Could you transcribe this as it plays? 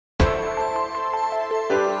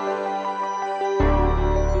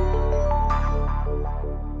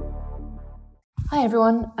Hi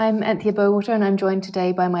everyone, I'm Anthea Bowater and I'm joined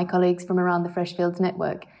today by my colleagues from around the Freshfields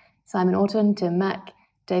network, Simon Orton, Tim Mack,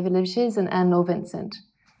 David Livshes and Anne Law Vincent.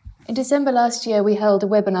 In December last year, we held a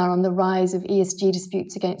webinar on the rise of ESG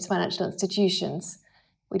disputes against financial institutions.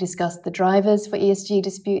 We discussed the drivers for ESG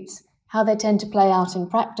disputes, how they tend to play out in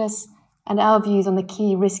practice, and our views on the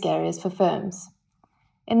key risk areas for firms.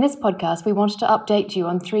 In this podcast, we wanted to update you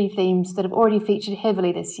on three themes that have already featured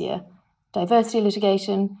heavily this year: diversity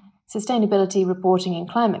litigation, sustainability reporting and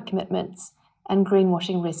climate commitments, and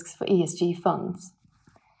greenwashing risks for ESG funds.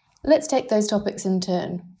 Let's take those topics in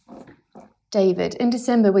turn. David, in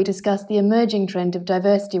December we discussed the emerging trend of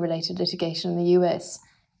diversity-related litigation in the US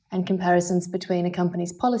and comparisons between a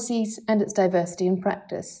company's policies and its diversity in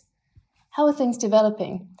practice. How are things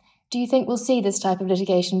developing? Do you think we'll see this type of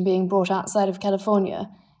litigation being brought outside of California?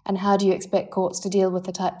 And how do you expect courts to deal with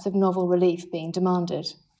the types of novel relief being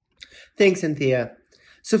demanded? Thanks, Anthea.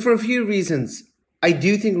 So for a few reasons, I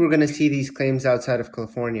do think we're going to see these claims outside of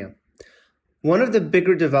California. One of the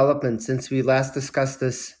bigger developments since we last discussed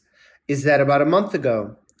this is that about a month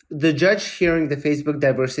ago, the judge hearing the Facebook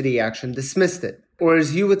diversity action dismissed it, or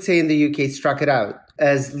as you would say in the UK, struck it out,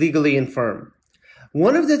 as legally infirm.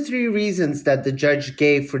 One of the three reasons that the judge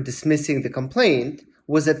gave for dismissing the complaint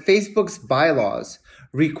was that Facebook's bylaws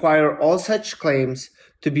require all such claims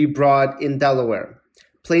to be brought in Delaware.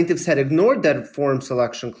 Plaintiffs had ignored that forum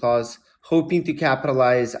selection clause, hoping to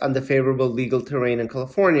capitalize on the favorable legal terrain in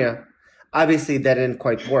California. Obviously, that didn't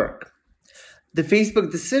quite work. The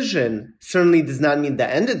Facebook decision certainly does not mean the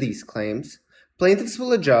end of these claims. Plaintiffs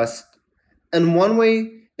will adjust, and one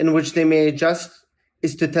way in which they may adjust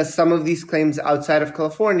is to test some of these claims outside of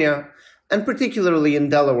California, and particularly in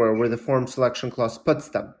Delaware, where the forum selection clause puts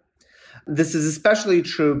them. This is especially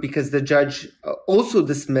true because the judge also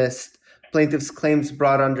dismissed plaintiffs' claims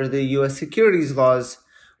brought under the U.S. securities laws,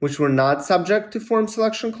 which were not subject to forum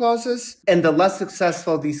selection clauses. And the less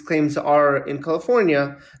successful these claims are in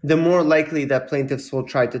California, the more likely that plaintiffs will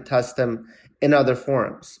try to test them in other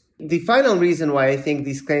forums. The final reason why I think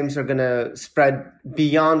these claims are going to spread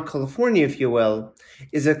beyond California, if you will,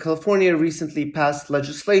 is that California recently passed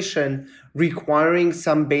legislation requiring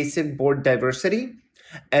some basic board diversity.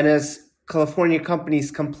 And as California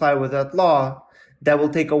companies comply with that law, that will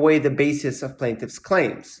take away the basis of plaintiffs'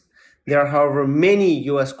 claims. There are, however, many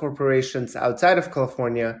U.S. corporations outside of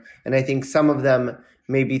California, and I think some of them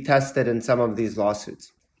may be tested in some of these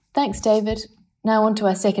lawsuits. Thanks, David. Now on to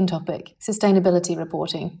our second topic, sustainability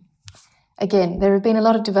reporting. Again, there have been a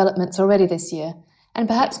lot of developments already this year, and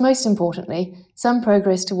perhaps most importantly, some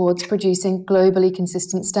progress towards producing globally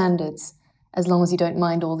consistent standards, as long as you don't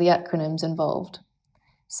mind all the acronyms involved.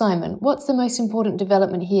 Simon, what's the most important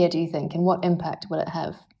development here, do you think, and what impact will it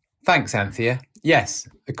have? Thanks, Anthea. Yes,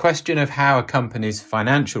 the question of how a company's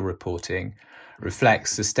financial reporting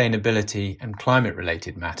reflects sustainability and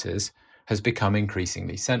climate-related matters has become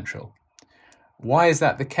increasingly central. Why is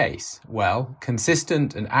that the case? Well,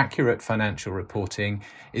 consistent and accurate financial reporting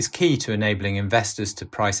is key to enabling investors to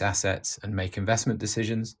price assets and make investment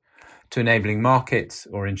decisions, to enabling markets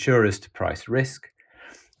or insurers to price risk,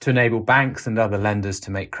 to enable banks and other lenders to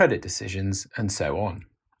make credit decisions, and so on.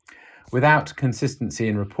 Without consistency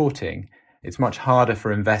in reporting, it's much harder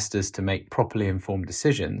for investors to make properly informed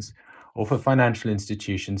decisions or for financial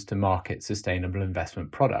institutions to market sustainable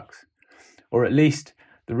investment products. Or at least,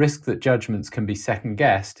 the risk that judgments can be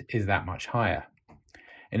second-guessed is that much higher.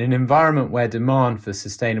 In an environment where demand for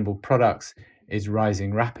sustainable products is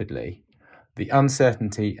rising rapidly, the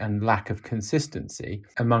uncertainty and lack of consistency,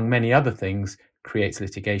 among many other things, creates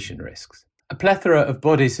litigation risks. A plethora of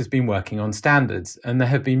bodies has been working on standards, and there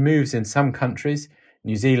have been moves in some countries,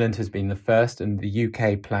 New Zealand has been the first and the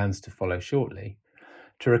UK plans to follow shortly,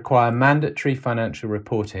 to require mandatory financial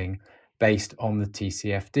reporting based on the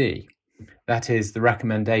TCFD. That is, the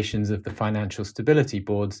recommendations of the Financial Stability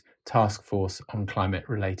Board's Task Force on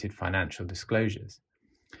Climate-Related Financial Disclosures.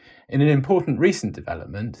 In an important recent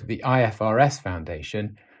development, the IFRS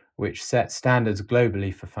Foundation, which sets standards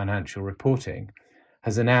globally for financial reporting,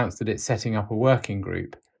 has announced that it's setting up a working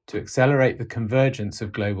group to accelerate the convergence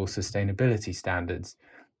of global sustainability standards,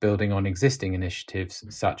 building on existing initiatives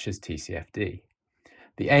such as TCFD.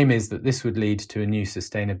 The aim is that this would lead to a new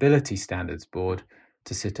Sustainability Standards Board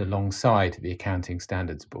to sit alongside the Accounting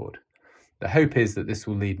Standards Board. The hope is that this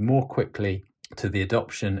will lead more quickly to the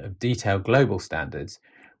adoption of detailed global standards,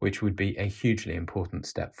 which would be a hugely important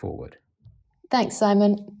step forward. Thanks,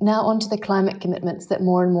 Simon. Now on to the climate commitments that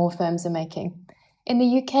more and more firms are making. In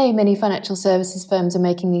the UK, many financial services firms are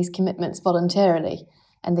making these commitments voluntarily,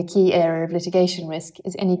 and the key area of litigation risk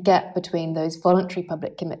is any gap between those voluntary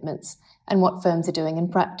public commitments and what firms are doing in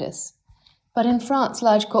practice. But in France,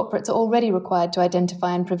 large corporates are already required to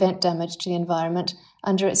identify and prevent damage to the environment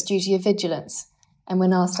under its duty of vigilance, and we're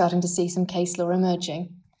now starting to see some case law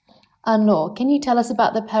emerging. Anne-Laure, can you tell us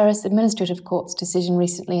about the Paris Administrative Court's decision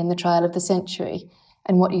recently in the trial of the century,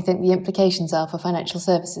 and what you think the implications are for financial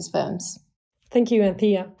services firms? Thank you,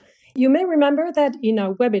 Anthea. You may remember that in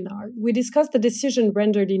our webinar, we discussed the decision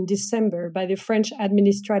rendered in December by the French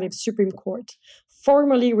Administrative Supreme Court,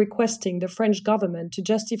 formally requesting the French government to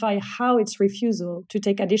justify how its refusal to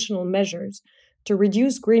take additional measures to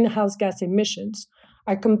reduce greenhouse gas emissions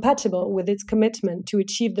are compatible with its commitment to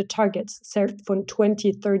achieve the targets set for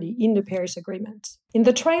 2030 in the Paris Agreement. In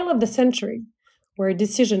the trial of the century, where a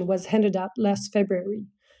decision was handed out last February,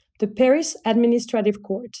 the Paris Administrative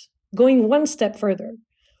Court, going one step further,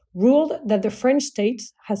 ruled that the French state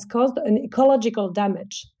has caused an ecological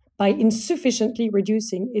damage by insufficiently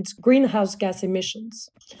reducing its greenhouse gas emissions.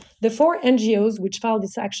 The 4 NGOs which filed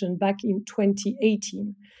this action back in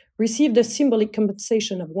 2018 received a symbolic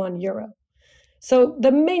compensation of €1. So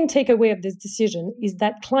the main takeaway of this decision is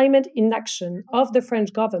that climate inaction of the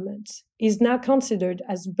French government is now considered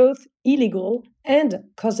as both illegal and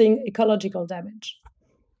causing ecological damage.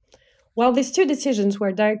 While these two decisions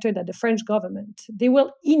were directed at the French government, they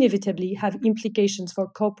will inevitably have implications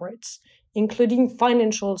for corporates, including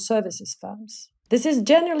financial services firms. This is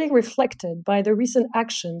generally reflected by the recent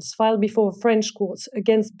actions filed before French courts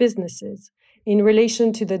against businesses in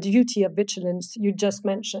relation to the duty of vigilance you just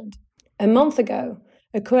mentioned. A month ago,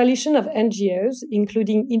 a coalition of NGOs,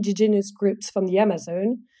 including indigenous groups from the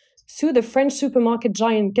Amazon, sued the French supermarket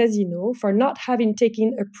giant Casino for not having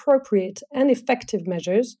taken appropriate and effective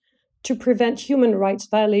measures to prevent human rights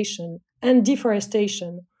violation and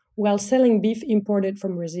deforestation while selling beef imported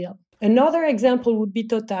from Brazil. Another example would be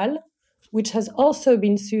Total, which has also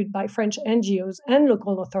been sued by French NGOs and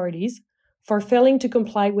local authorities for failing to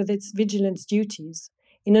comply with its vigilance duties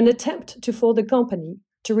in an attempt to force the company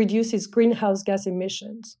to reduce its greenhouse gas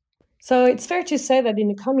emissions. So it's fair to say that in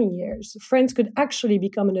the coming years, France could actually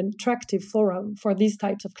become an attractive forum for these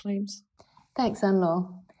types of claims. Thanks, Anne-Laure.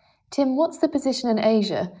 Tim, what's the position in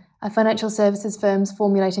Asia? Are financial services firms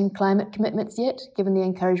formulating climate commitments yet, given the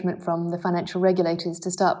encouragement from the financial regulators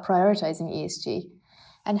to start prioritising ESG?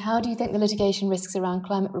 And how do you think the litigation risks around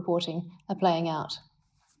climate reporting are playing out?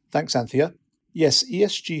 Thanks, Anthea. Yes,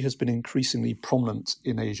 ESG has been increasingly prominent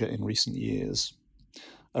in Asia in recent years.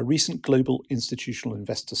 A recent global institutional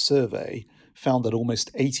investor survey found that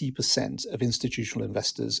almost 80% of institutional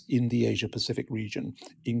investors in the Asia-Pacific region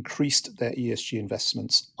increased their ESG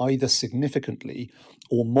investments either significantly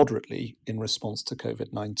or moderately in response to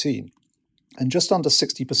COVID-19. And just under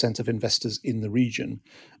 60% of investors in the region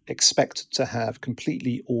expect to have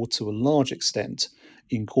completely or to a large extent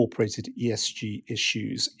incorporated ESG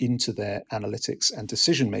issues into their analytics and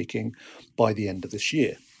decision-making by the end of this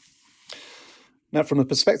year. Now, from the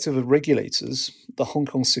perspective of regulators, the Hong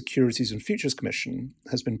Kong Securities and Futures Commission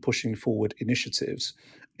has been pushing forward initiatives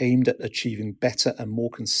aimed at achieving better and more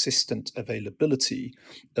consistent availability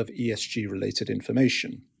of ESG-related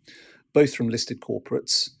information, both from listed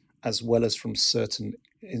corporates as well as from certain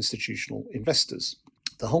institutional investors.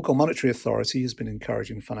 The Hong Kong Monetary Authority has been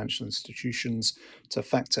encouraging financial institutions to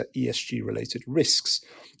factor ESG-related risks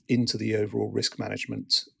into the overall risk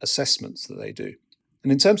management assessments that they do.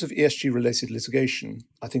 And in terms of ESG-related litigation,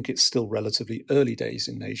 I think it's still relatively early days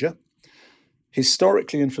in Asia.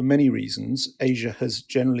 Historically, and for many reasons, Asia has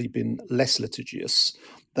generally been less litigious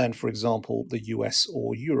than, for example, the US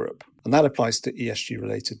or Europe. And that applies to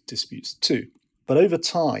ESG-related disputes too. But over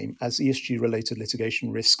time, as ESG-related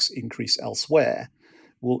litigation risks increase elsewhere,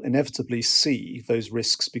 we'll inevitably see those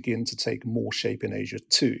risks begin to take more shape in Asia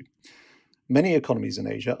too. Many economies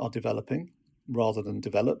in Asia are developing rather than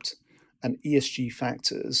developed, and ESG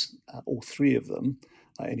factors, all three of them,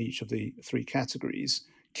 in each of the three categories,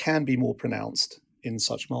 can be more pronounced in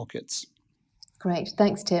such markets. Great,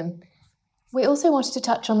 thanks, Tim. We also wanted to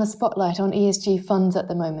touch on the spotlight on ESG funds at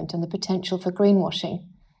the moment and the potential for greenwashing.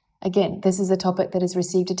 Again, this is a topic that has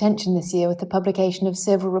received attention this year with the publication of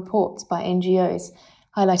several reports by NGOs,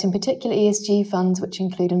 highlighting particular ESG funds which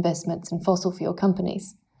include investments in fossil fuel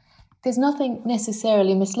companies. There's nothing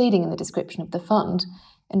necessarily misleading in the description of the fund.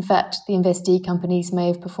 In fact, the investee companies may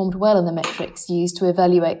have performed well in the metrics used to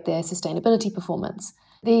evaluate their sustainability performance.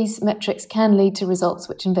 These metrics can lead to results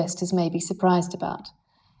which investors may be surprised about,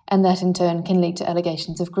 and that in turn can lead to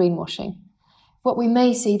allegations of greenwashing. What we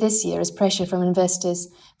may see this year is pressure from investors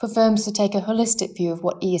for firms to take a holistic view of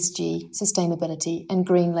what ESG, sustainability, and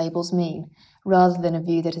green labels mean, rather than a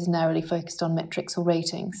view that is narrowly focused on metrics or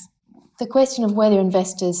ratings. The question of whether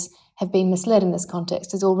investors have been misled in this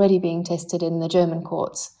context is already being tested in the German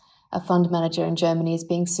courts, a fund manager in Germany is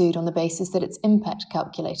being sued on the basis that its impact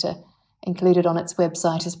calculator, included on its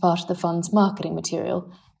website as part of the fund's marketing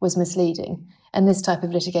material, was misleading. And this type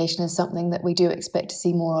of litigation is something that we do expect to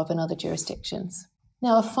see more of in other jurisdictions.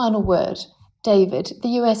 Now, a final word. David, the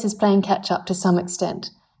US is playing catch-up to some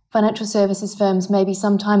extent. Financial services firms may be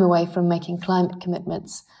some time away from making climate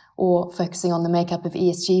commitments or focusing on the makeup of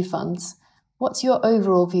ESG funds. What's your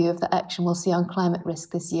overall view of the action we'll see on climate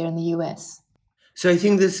risk this year in the US? So I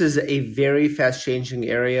think this is a very fast-changing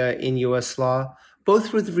area in US law,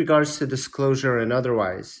 both with regards to disclosure and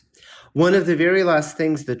otherwise. One of the very last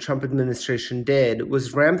things the Trump administration did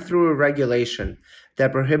was ram through a regulation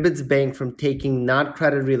that prohibits banks from taking not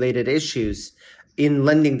credit-related issues in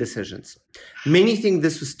lending decisions. Many think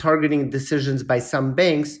this was targeting decisions by some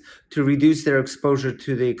banks to reduce their exposure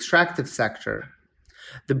to the extractive sector.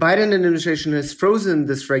 The Biden administration has frozen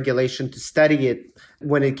this regulation to study it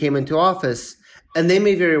when it came into office, and they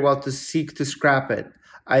may very well to seek to scrap it,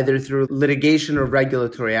 either through litigation or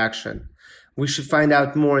regulatory action. We should find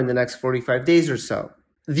out more in the next 45 days or so.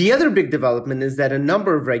 The other big development is that a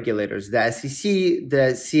number of regulators, the SEC,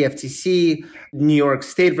 the CFTC, New York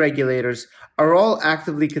state regulators, are all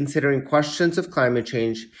actively considering questions of climate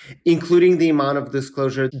change, including the amount of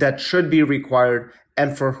disclosure that should be required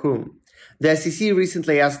and for whom. The SEC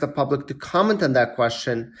recently asked the public to comment on that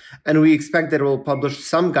question, and we expect that it will publish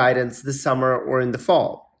some guidance this summer or in the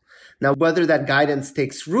fall. Now, whether that guidance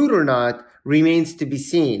takes root or not remains to be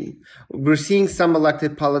seen. We're seeing some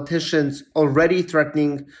elected politicians already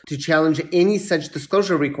threatening to challenge any such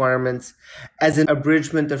disclosure requirements as an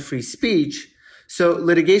abridgment of free speech. So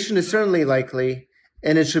litigation is certainly likely,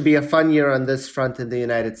 and it should be a fun year on this front in the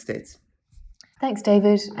United States. Thanks,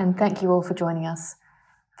 David, and thank you all for joining us.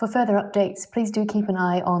 For further updates, please do keep an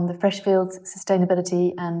eye on the Freshfields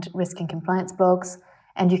Sustainability and Risk and Compliance blogs,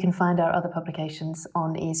 and you can find our other publications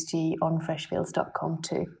on ESG on freshfields.com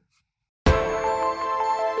too.